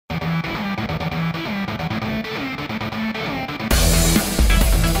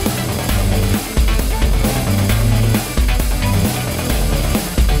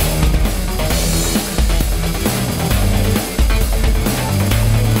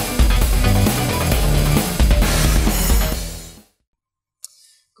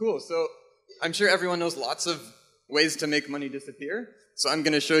so I'm sure everyone knows lots of ways to make money disappear. So I'm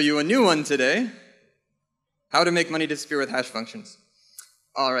going to show you a new one today. How to make money disappear with hash functions.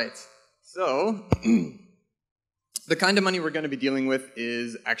 All right, so the kind of money we're going to be dealing with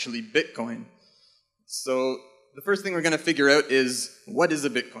is actually Bitcoin. So the first thing we're going to figure out is, what is a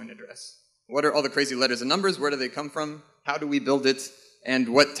Bitcoin address? What are all the crazy letters and numbers? Where do they come from? How do we build it?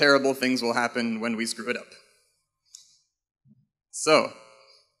 And what terrible things will happen when we screw it up? So,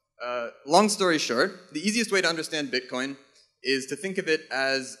 long story short, the easiest way to understand Bitcoin is to think of it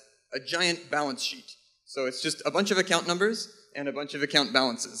as a giant balance sheet. So it's just a bunch of account numbers and a bunch of account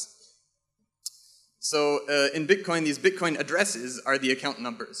balances. So in Bitcoin, these Bitcoin addresses are the account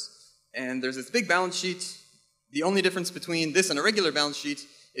numbers. And there's this big balance sheet. The only difference between this and a regular balance sheet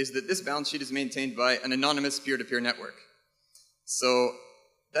is that this balance sheet is maintained by an anonymous peer-to-peer network. So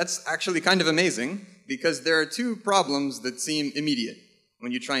that's actually kind of amazing, because there are two problems that seem immediate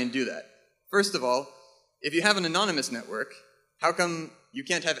when you try and do that. First of all, if you have an anonymous network, how come you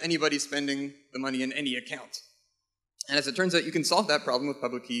can't have anybody spending the money in any account? And as it turns out, you can solve that problem with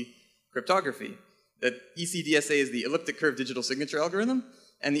public key cryptography. That ECDSA is the elliptic curve digital signature algorithm,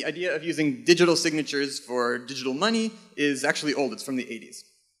 and the idea of using digital signatures for digital money is actually old. It's from the 80s.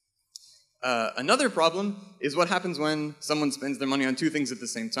 Another problem is what happens when someone spends their money on two things at the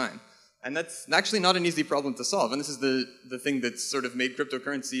same time. And that's actually not an easy problem to solve. And this is the thing that's sort of made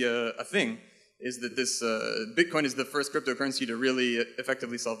cryptocurrency a thing, is that this Bitcoin is the first cryptocurrency to really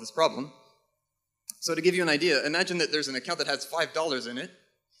effectively solve this problem. So to give you an idea, imagine that there's an account that has $5 in it,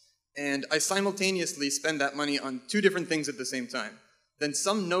 and I simultaneously spend that money on two different things at the same time. Then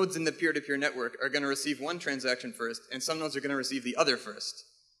some nodes in the peer-to-peer network are going to receive one transaction first, and some nodes are going to receive the other first.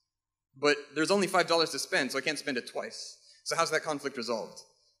 But there's only $5 to spend, so I can't spend it twice. So how's that conflict resolved?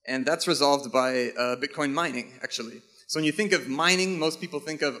 And that's resolved by Bitcoin mining, actually. So when you think of mining, most people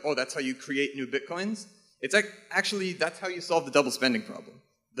think of, oh, that's how you create new Bitcoins. It's actually, that's how you solve the double spending problem.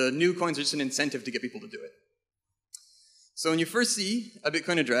 The new coins are just an incentive to get people to do it. So when you first see a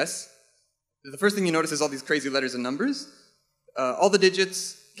Bitcoin address, the first thing you notice is all these crazy letters and numbers. All the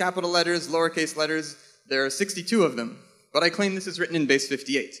digits, capital letters, lowercase letters, there are 62 of them. But I claim this is written in base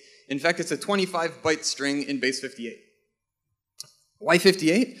 58. In fact, it's a 25-byte string in base 58. Why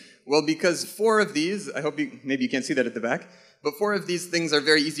 58? Well, because 4 of these, I hope maybe you can't see that at the back, but 4 of these things are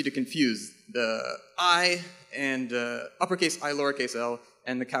very easy to confuse. The I and uppercase I, lowercase l,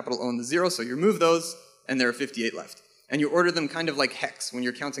 and the capital O and the 0, so you remove those, and there are 58 left. And you order them kind of like hex. When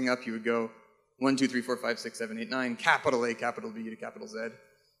you're counting up, you would go 1, 2, 3, 4, 5, 6, 7, 8, 9, capital A, capital B to capital Z,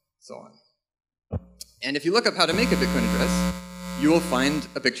 so on. And if you look up how to make a Bitcoin address, you will find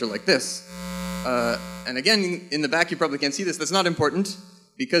a picture like this. And again, in the back you probably can't see this. That's not important,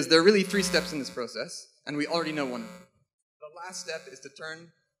 because there are really 3 steps in this process, and we already know one of them. The last step is to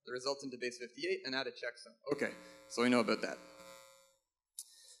turn the result into base 58 and add a checksum. Okay, so we know about that.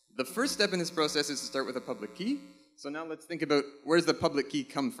 The first step in this process is to start with a public key. So now let's think about, where does the public key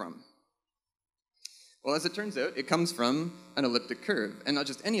come from? Well, as it turns out, it comes from an elliptic curve. And not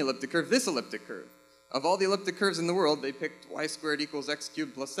just any elliptic curve, this elliptic curve. Of all the elliptic curves in the world, they picked y squared equals x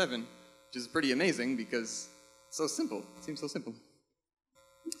cubed plus 7, which is pretty amazing because it's so simple. It seems so simple.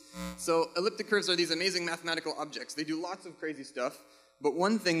 So elliptic curves are these amazing mathematical objects. They do lots of crazy stuff, but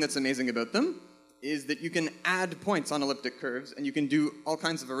one thing that's amazing about them is that you can add points on elliptic curves, and you can do all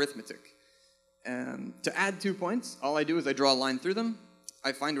kinds of arithmetic. To add 2 points, all I do is I draw a line through them,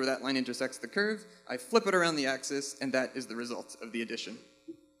 I find where that line intersects the curve, I flip it around the axis, and that is the result of the addition.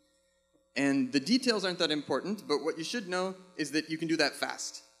 And the details aren't that important, but what you should know is that you can do that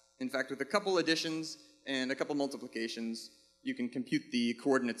fast. In fact, with a couple additions and a couple multiplications, you can compute the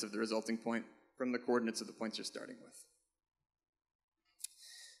coordinates of the resulting point from the coordinates of the points you're starting with.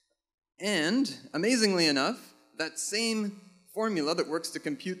 And, amazingly enough, that same formula that works to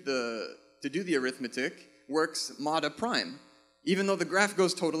compute to do the arithmetic works mod a prime, even though the graph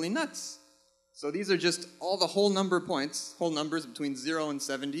goes totally nuts. So these are just all the whole number points, whole numbers between 0 and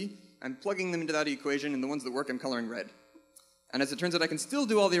 70. I'm plugging them into that equation, and the ones that work I'm coloring red. And as it turns out, I can still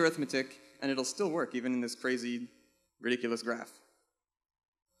do all the arithmetic, and it'll still work, even in this crazy, ridiculous graph.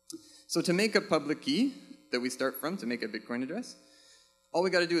 So to make a public key that we start from to make a Bitcoin address, all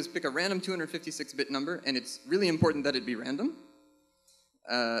we got to do is pick a random 256-bit number, and it's really important that it be random.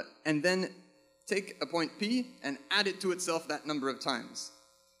 And then take a point P and add it to itself that number of times.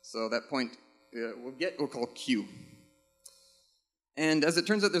 So that point we'll call Q. And as it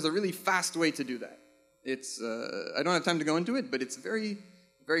turns out, there's a really fast way to do that. It's, I don't have time to go into it, but it's very,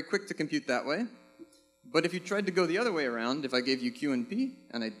 very quick to compute that way. But if you tried to go the other way around, if I gave you Q and P,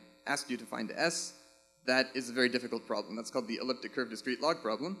 and I asked you to find S, that is a very difficult problem. That's called the elliptic curve discrete log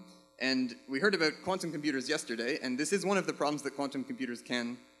problem. And we heard about quantum computers yesterday, and this is one of the problems that quantum computers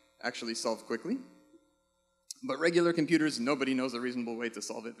can actually solve quickly. But regular computers, nobody knows a reasonable way to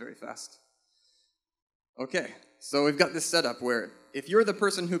solve it very fast. Okay, so we've got this setup where if you're the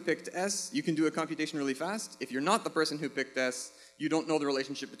person who picked S, you can do a computation really fast. If you're not the person who picked S, you don't know the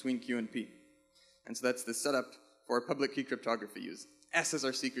relationship between Q and P. And so that's the setup for public key cryptography use. S is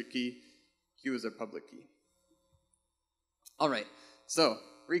our secret key, Q is our public key. All right, so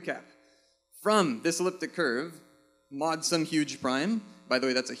recap. From this elliptic curve, mod some huge prime. By the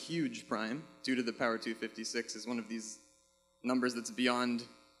way, that's a huge prime. 2 to the power 256 is one of these numbers that's beyond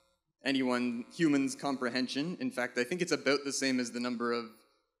human's comprehension. In fact, I think it's about the same as the number of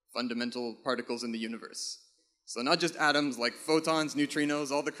fundamental particles in the universe. So not just atoms, like photons,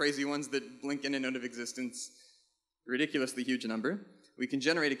 neutrinos, all the crazy ones that blink in and out of existence. Ridiculously huge number. We can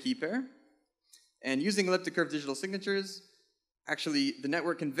generate a key pair. And using elliptic curve digital signatures, actually, the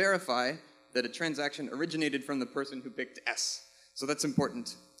network can verify that a transaction originated from the person who picked S. So that's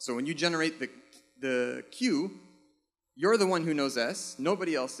important. So when you generate the Q, you're the one who knows S,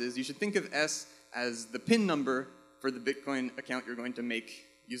 nobody else is. You should think of S as the PIN number for the Bitcoin account you're going to make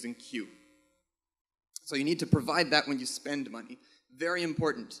using Q. So you need to provide that when you spend money. Very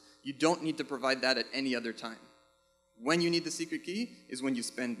important. You don't need to provide that at any other time. When you need the secret key is when you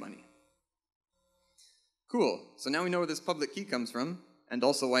spend money. Cool. So now we know where this public key comes from, and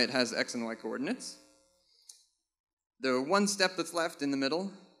also why it has X and Y coordinates. The one step that's left in the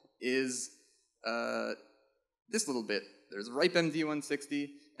middle is this little bit. There's RIPE-MD160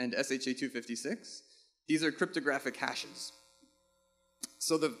 and SHA-256. These are cryptographic hashes.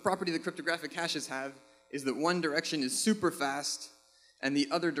 So the property that cryptographic hashes have is that one direction is super fast and the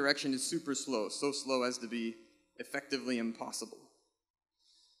other direction is super slow, so slow as to be effectively impossible.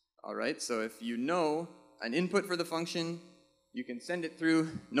 All right, so if you know an input for the function, you can send it through,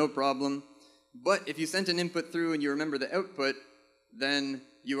 no problem. But if you sent an input through and you remember the output, then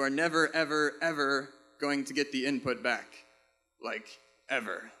you are never, ever, ever going to get the input back. Like,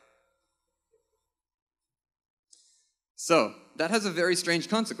 ever. So, that has a very strange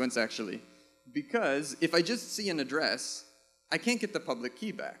consequence, actually. Because if I just see an address, I can't get the public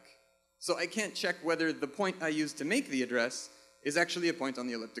key back. So I can't check whether the point I used to make the address is actually a point on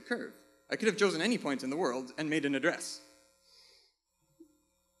the elliptic curve. I could have chosen any point in the world and made an address.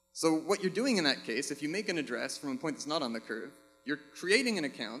 So what you're doing in that case, if you make an address from a point that's not on the curve, you're creating an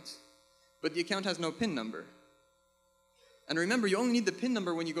account, but the account has no PIN number. And remember, you only need the PIN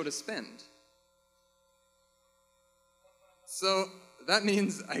number when you go to spend. So that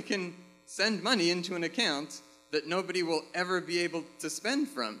means I can send money into an account that nobody will ever be able to spend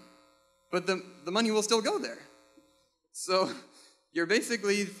from. But the money will still go there. So you're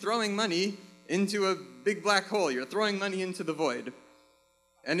basically throwing money into a big black hole. You're throwing money into the void.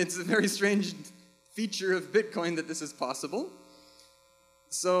 And it's a very strange feature of Bitcoin that this is possible.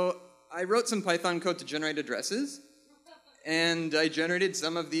 So I wrote some Python code to generate addresses, and I generated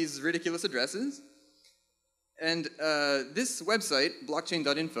some of these ridiculous addresses. And this website,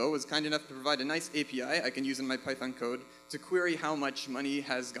 blockchain.info, was kind enough to provide a nice API I can use in my Python code to query how much money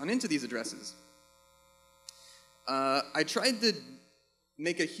has gone into these addresses. I tried to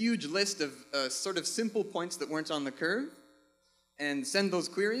make a huge list of sort of simple points that weren't on the curve and send those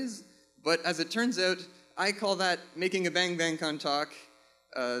queries, but as it turns out, I call that making a bang con talk.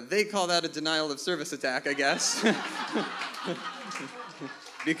 They call that a denial of service attack, I guess.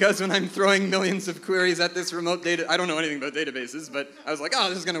 Because when I'm throwing millions of queries at this remote data, I don't know anything about databases, but I was like, oh,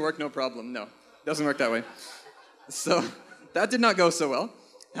 this is going to work, no problem. No, it doesn't work that way. So that did not go so well.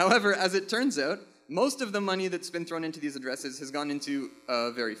 However, as it turns out, most of the money that's been thrown into these addresses has gone into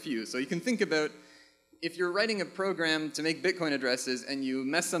very few. So you can think about, if you're writing a program to make Bitcoin addresses and you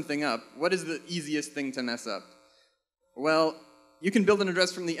mess something up, what is the easiest thing to mess up? Well, you can build an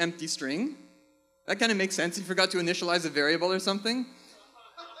address from the empty string. That kind of makes sense. You forgot to initialize a variable or something.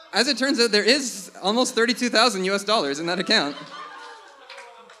 As it turns out, there is almost 32,000 US dollars in that account.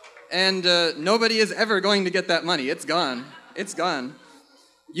 And nobody is ever going to get that money. It's gone. It's gone.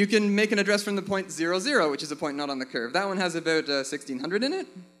 You can make an address from the point 00, which is a point not on the curve. That one has about 1,600 in it.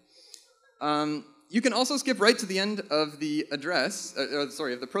 You can also skip right to the end of the address, of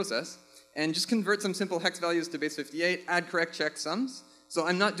the process, and just convert some simple hex values to base 58, add correct checksums. So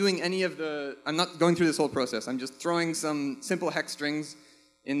I'm not doing I'm not going through this whole process. I'm just throwing some simple hex strings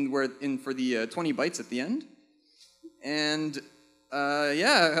in for the 20 bytes at the end. And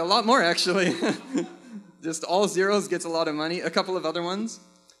yeah, a lot more actually. Just all zeros gets a lot of money. A couple of other ones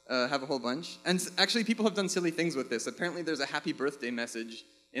have a whole bunch. And actually people have done silly things with this. Apparently there's a happy birthday message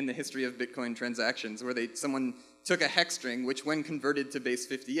in the history of Bitcoin transactions, where someone took a hex string, which when converted to base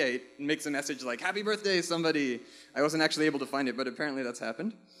 58, makes a message like, "Happy birthday, somebody." I wasn't actually able to find it, but apparently that's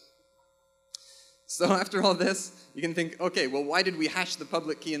happened. So after all this, you can think, okay, well, why did we hash the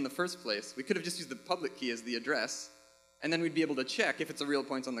public key in the first place? We could have just used the public key as the address, and then we'd be able to check if it's a real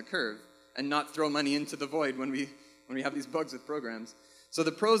point on the curve, and not throw money into the void when we have these bugs with programs. So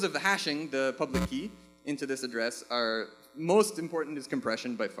the pros of hashing the public key into this address are, most important is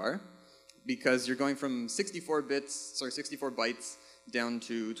compression by far, because you're going from 64 bytes down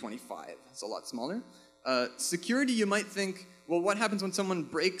to 25. It's a lot smaller. Security, you might think, well, what happens when someone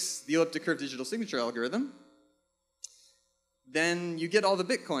breaks the elliptic curve digital signature algorithm? Then you get all the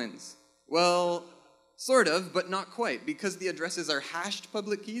Bitcoins. Well, sort of, but not quite. Because the addresses are hashed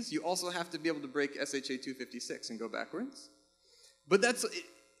public keys, you also have to be able to break SHA-256 and go backwards. But that's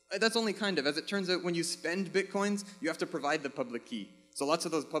only kind of. As it turns out, when you spend Bitcoins, you have to provide the public key. So lots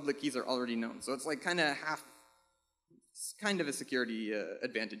of those public keys are already known. So it's like kind of a security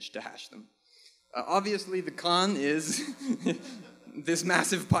advantage to hash them. Obviously, the con is this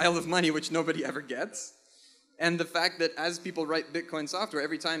massive pile of money which nobody ever gets. And the fact that as people write Bitcoin software,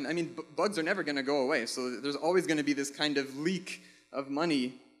 every time, I mean, bugs are never going to go away. So there's always going to be this kind of leak of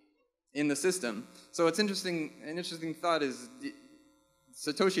money in the system. So an interesting thought is,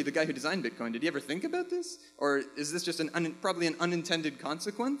 Satoshi, the guy who designed Bitcoin, did he ever think about this? Or is this just probably an unintended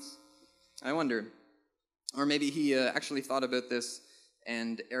consequence? I wonder. Or maybe he actually thought about this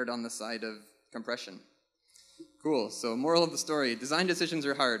and erred on the side of compression. Cool, so moral of the story, design decisions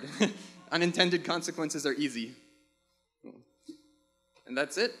are hard. Unintended consequences are easy. Cool. And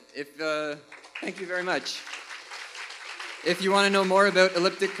that's it. Thank you very much. If you want to know more about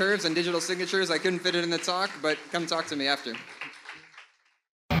elliptic curves and digital signatures, I couldn't fit it in the talk, but come talk to me after.